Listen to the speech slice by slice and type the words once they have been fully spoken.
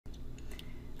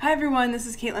Hi everyone, this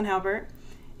is Halbert,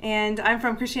 and I'm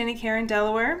from Christiana Care in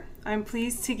Delaware. I'm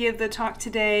pleased to give the talk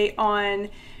today on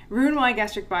Roux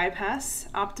gastric bypass,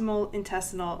 optimal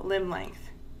intestinal limb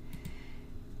length.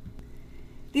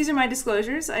 These are my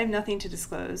disclosures. I have nothing to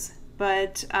disclose,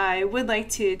 but I would like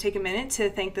to take a minute to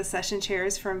thank the session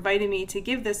chairs for inviting me to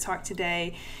give this talk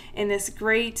today in this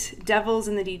great Devils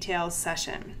in the Details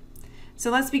session.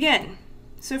 So let's begin.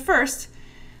 So first,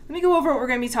 let me go over what we're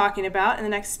going to be talking about in the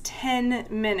next 10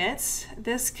 minutes.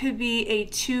 This could be a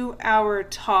 2-hour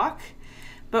talk,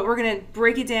 but we're going to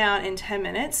break it down in 10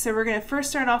 minutes. So we're going to first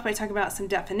start off by talking about some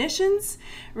definitions.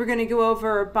 We're going to go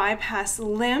over bypass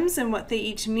limbs and what they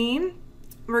each mean.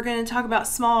 We're going to talk about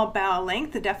small bowel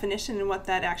length, the definition and what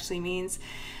that actually means.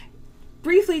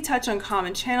 Briefly touch on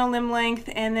common channel limb length,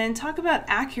 and then talk about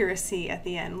accuracy at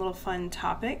the end, a little fun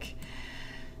topic.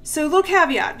 So a little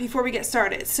caveat before we get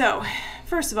started. So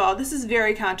first of all, this is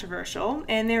very controversial,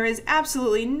 and there is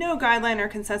absolutely no guideline or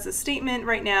consensus statement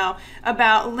right now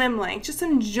about limb length, just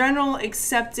some general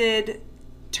accepted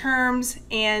terms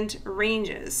and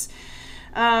ranges.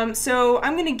 So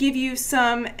I'm going to give you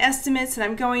some estimates, and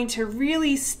I'm going to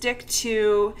really stick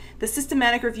to the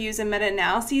systematic reviews and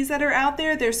meta-analyses that are out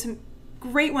there. There's some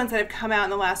great ones that have come out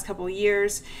in the last couple of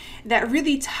years that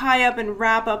really tie up and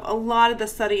wrap up a lot of the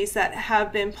studies that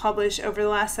have been published over the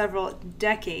last several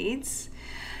decades.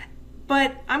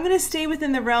 But I'm going to stay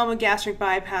within the realm of gastric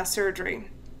bypass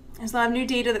surgery. There's a lot of new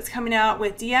data that's coming out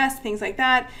with DS, things like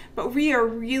that, but we are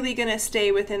really going to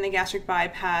stay within the gastric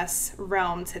bypass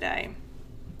realm today.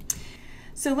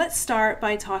 So let's start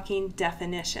by talking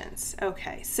definitions.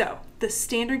 Okay, so the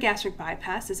standard gastric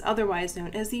bypass is otherwise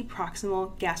known as the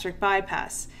proximal gastric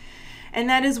bypass. And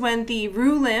that is when the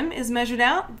Roux limb is measured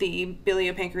out, the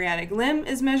biliopancreatic limb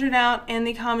is measured out, and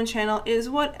the common channel is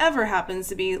whatever happens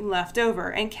to be left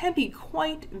over and can be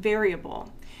quite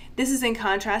variable. This is in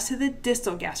contrast to the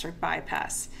distal gastric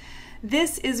bypass.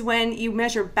 This is when you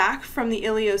measure back from the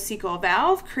ileocecal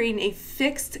valve, creating a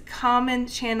fixed common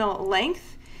channel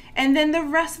length, and then the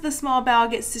rest of the small bowel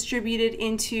gets distributed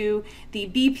into the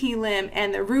BP limb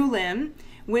and the Roux limb.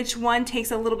 Which one takes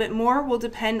a little bit more will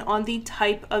depend on the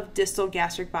type of distal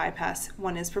gastric bypass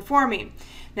one is performing.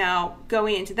 Now,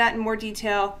 going into that in more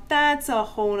detail, that's a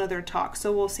whole nother talk,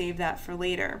 so we'll save that for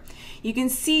later. You can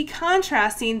see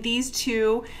contrasting these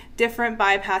two different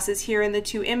bypasses here in the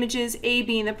two images, A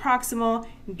being the proximal,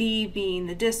 B being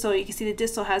the distal. You can see the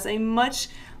distal has a much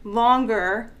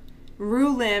longer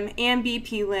Roux limb and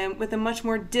BP limb with a much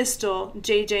more distal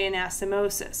JJ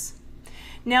anastomosis.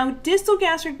 Now, distal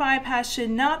gastric bypass should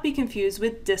not be confused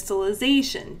with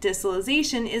distalization.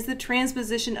 Distalization is the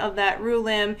transposition of that Roux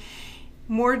limb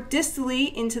more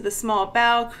distally into the small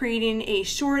bowel, creating a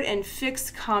short and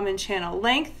fixed common channel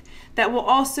length that will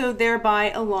also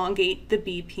thereby elongate the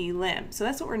BP limb. So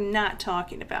that's what we're not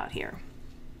talking about here.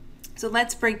 So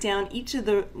let's break down each of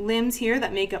the limbs here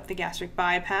that make up the gastric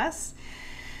bypass.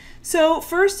 So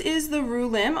first is the Roux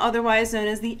limb, otherwise known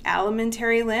as the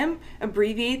alimentary limb,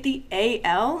 abbreviate the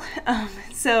AL.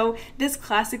 So this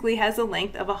classically has a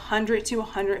length of 100 to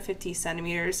 150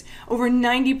 centimeters. Over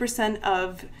 90%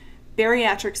 of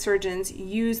bariatric surgeons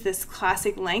use this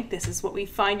classic length. This is what we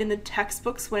find in the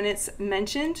textbooks when it's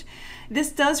mentioned.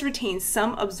 This does retain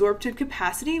some absorptive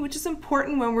capacity, which is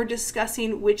important when we're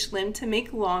discussing which limb to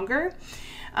make longer.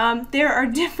 There are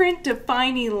different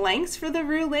defining lengths for the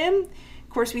Roux limb.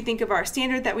 Of course, we think of our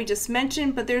standard that we just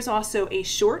mentioned, but there's also a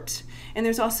short and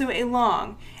there's also a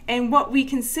long. And what we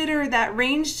consider that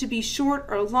range to be short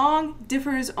or long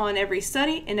differs on every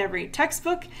study and every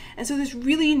textbook. And so there's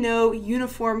really no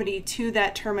uniformity to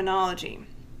that terminology.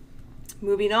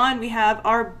 Moving on, we have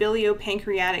our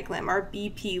biliopancreatic limb, our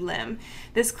BP limb.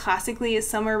 This classically is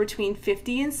somewhere between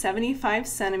 50 and 75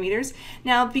 centimeters.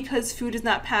 Now, because food is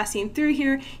not passing through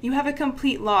here, you have a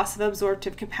complete loss of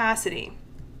absorptive capacity.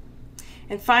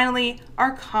 And finally,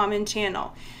 our common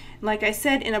channel. Like I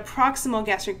said, in a proximal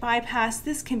gastric bypass,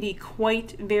 this can be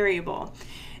quite variable.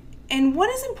 And what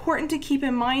is important to keep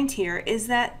in mind here is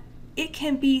that it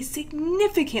can be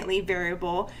significantly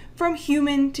variable from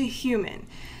human to human.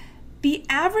 The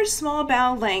average small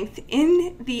bowel length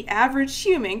in the average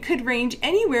human could range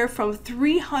anywhere from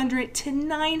 300 to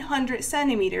 900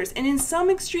 centimeters, and in some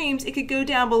extremes, it could go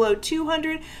down below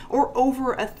 200 or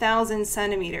over 1,000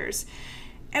 centimeters.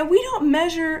 And we don't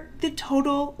measure the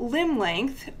total limb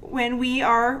length when we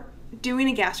are doing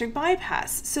a gastric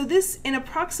bypass. So this, in a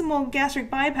proximal gastric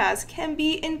bypass, can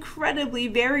be incredibly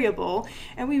variable,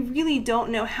 and we really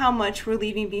don't know how much we're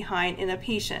leaving behind in a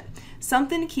patient.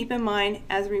 Something to keep in mind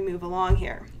as we move along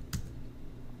here.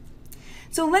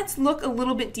 So let's look a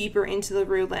little bit deeper into the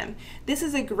Roux limb. This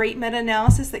is a great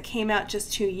meta-analysis that came out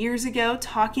just 2 years ago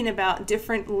talking about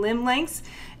different limb lengths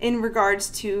in regards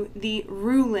to the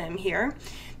Roux limb here.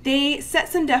 They set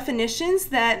some definitions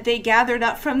that they gathered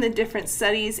up from the different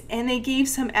studies, and they gave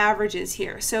some averages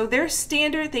here. So their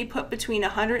standard they put between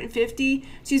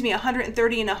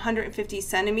 130 and 150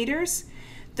 centimeters.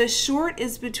 The short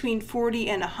is between 40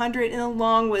 and 100, and the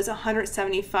long was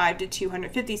 175 to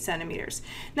 250 centimeters.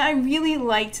 Now, I really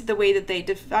liked the way that they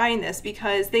defined this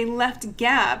because they left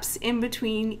gaps in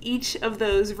between each of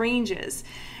those ranges.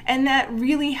 And that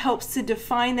really helps to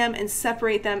define them and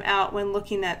separate them out when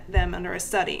looking at them under a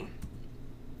study.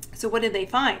 So what did they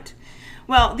find?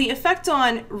 Well, the effect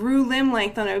on Roux limb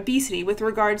length on obesity with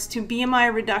regards to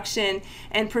BMI reduction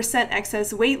and percent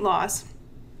excess weight loss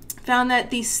found that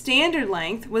the standard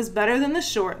length was better than the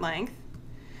short length,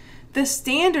 the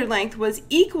standard length was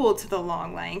equal to the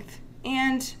long length,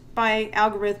 and by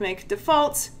algorithmic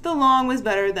default, the long was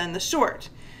better than the short.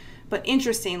 But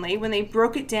interestingly, when they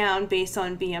broke it down based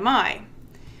on BMI,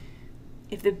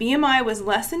 if the BMI was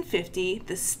less than 50,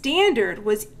 the standard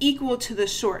was equal to the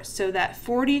short, so that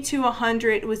 40 to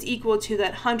 100 was equal to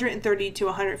that 130 to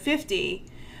 150,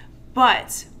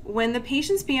 but when the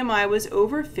patient's BMI was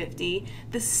over 50,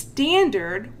 the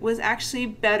standard was actually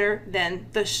better than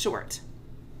the short.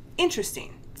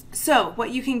 Interesting. So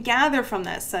what you can gather from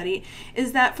that study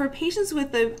is that for patients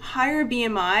with a higher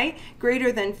BMI,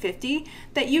 greater than 50,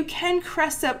 that you can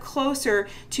crest up closer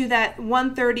to that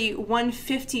 130,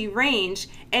 150 range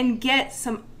and get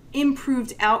some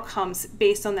improved outcomes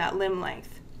based on that limb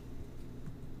length.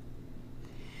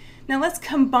 Now let's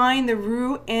combine the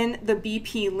Roux and the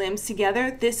BP limbs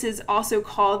together. This is also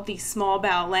called the small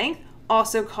bowel length,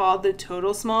 also called the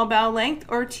total small bowel length,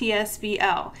 or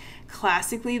TSBL.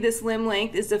 Classically, this limb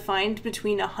length is defined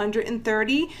between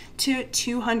 130 to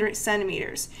 200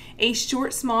 centimeters. A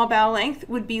short small bowel length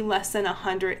would be less than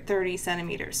 130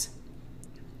 centimeters.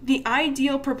 The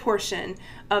ideal proportion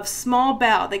of small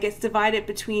bowel that gets divided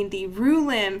between the Roux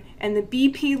limb and the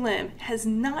BP limb has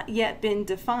not yet been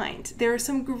defined. There are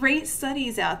some great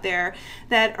studies out there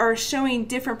that are showing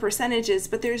different percentages,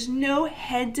 but there's no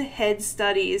head-to-head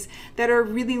studies that are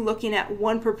really looking at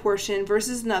one proportion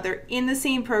versus another in the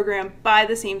same program by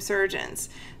the same surgeons.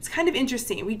 It's kind of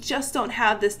interesting. We just don't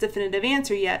have this definitive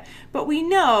answer yet, but we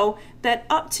know that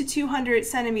up to 200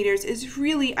 centimeters is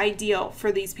really ideal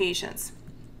for these patients.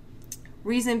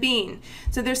 Reason being,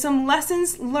 so there's some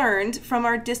lessons learned from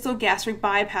our distal gastric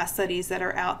bypass studies that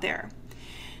are out there.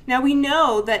 Now we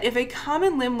know that if a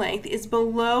common limb length is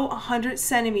below 100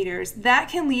 centimeters, that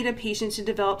can lead a patient to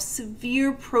develop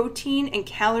severe protein and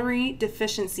calorie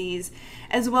deficiencies,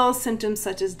 as well as symptoms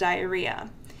such as diarrhea.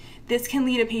 This can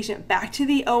lead a patient back to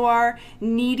the OR,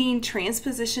 needing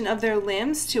transposition of their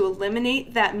limbs to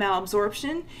eliminate that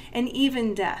malabsorption, and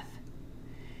even death.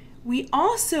 We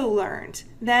also learned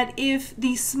that if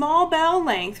the small bowel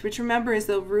length, which remember is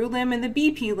the Roux limb and the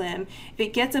BP limb, if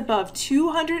it gets above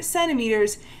 200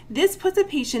 centimeters, this puts a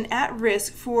patient at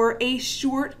risk for a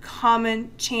short common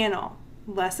channel,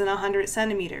 less than 100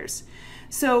 centimeters.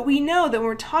 So we know that when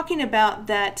we're talking about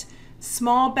that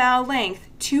small bowel length,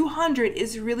 200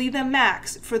 is really the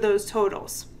max for those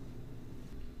totals.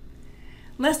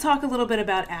 Let's talk a little bit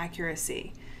about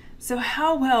accuracy. So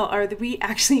how well are we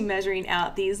actually measuring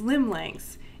out these limb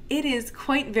lengths? It is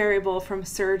quite variable from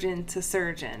surgeon to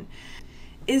surgeon.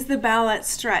 Is the bowel at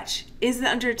stretch? Is it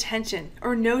under tension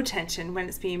or no tension when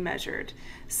it's being measured?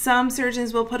 Some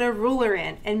surgeons will put a ruler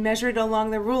in and measure it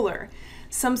along the ruler.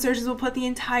 Some surgeons will put the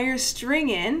entire string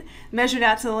in, measure it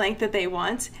out to the length that they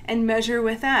want, and measure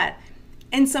with that.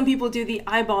 And some people do the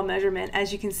eyeball measurement,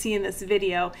 as you can see in this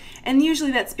video, and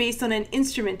usually that's based on an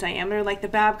instrument diameter, like the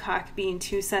Babcock being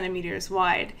 2 centimeters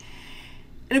wide.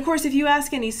 And of course, if you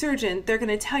ask any surgeon, they're going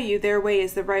to tell you their way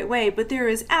is the right way, but there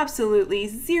is absolutely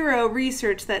zero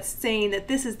research that's saying that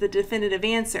this is the definitive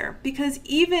answer, because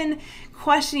even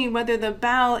questioning whether the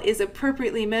bowel is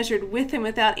appropriately measured with and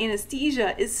without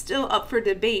anesthesia is still up for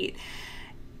debate.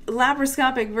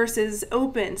 Laparoscopic versus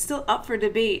open, still up for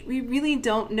debate. We really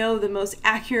don't know the most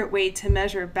accurate way to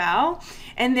measure bowel,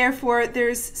 and therefore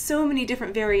there's so many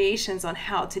different variations on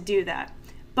how to do that.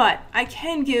 But I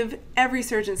can give every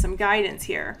surgeon some guidance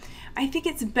here. I think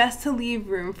it's best to leave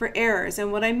room for errors,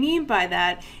 and what I mean by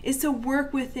that is to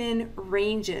work within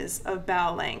ranges of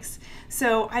bowel lengths.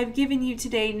 So I've given you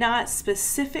today not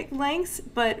specific lengths,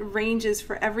 but ranges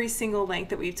for every single length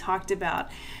that we've talked about.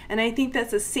 And I think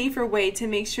that's a safer way to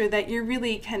make sure that you're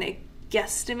really kind of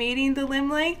guesstimating the limb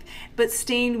length, but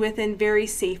staying within very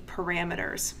safe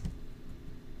parameters.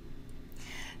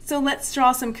 So let's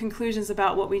draw some conclusions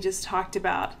about what we just talked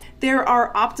about. There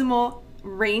are optimal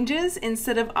ranges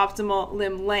instead of optimal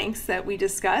limb lengths that we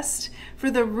discussed. For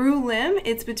the Roux limb,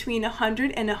 it's between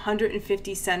 100 and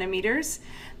 150 centimeters.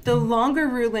 The longer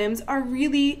Roux limbs are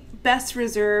really best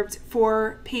reserved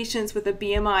for patients with a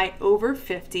BMI over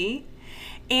 50.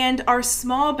 And our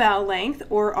small bowel length,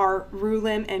 or our Roux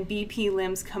limb and BP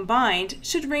limbs combined,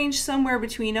 should range somewhere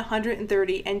between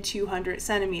 130 and 200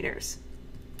 centimeters.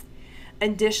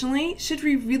 Additionally, should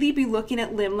we really be looking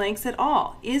at limb lengths at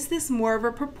all? Is this more of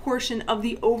a proportion of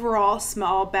the overall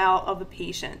small bowel of a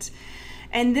patient?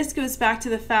 And this goes back to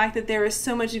the fact that there is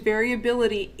so much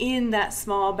variability in that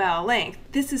small bowel length.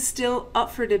 This is still up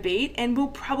for debate and will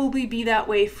probably be that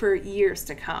way for years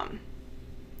to come.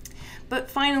 But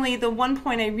finally, the one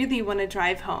point I really want to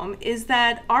drive home is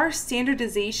that our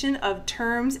standardization of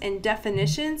terms and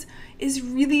definitions is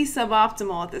really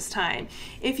suboptimal at this time.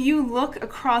 If you look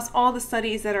across all the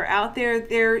studies that are out there,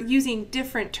 they're using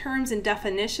different terms and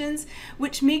definitions,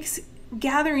 which makes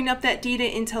gathering up that data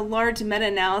into large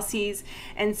meta-analyses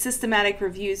and systematic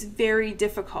reviews very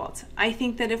difficult. I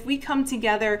think that if we come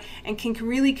together and can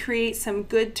really create some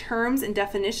good terms and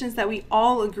definitions that we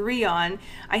all agree on,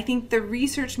 I think the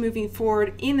research moving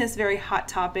forward in this very hot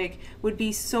topic would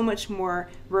be so much more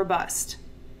robust.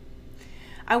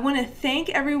 I want to thank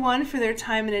everyone for their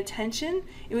time and attention.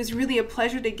 It was really a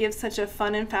pleasure to give such a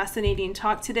fun and fascinating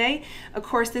talk today. Of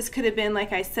course, this could have been,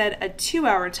 like I said, a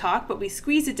 2-hour talk, but we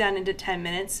squeezed it down into 10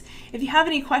 minutes. If you have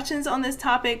any questions on this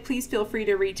topic, please feel free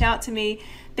to reach out to me.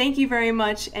 Thank you very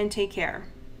much and take care.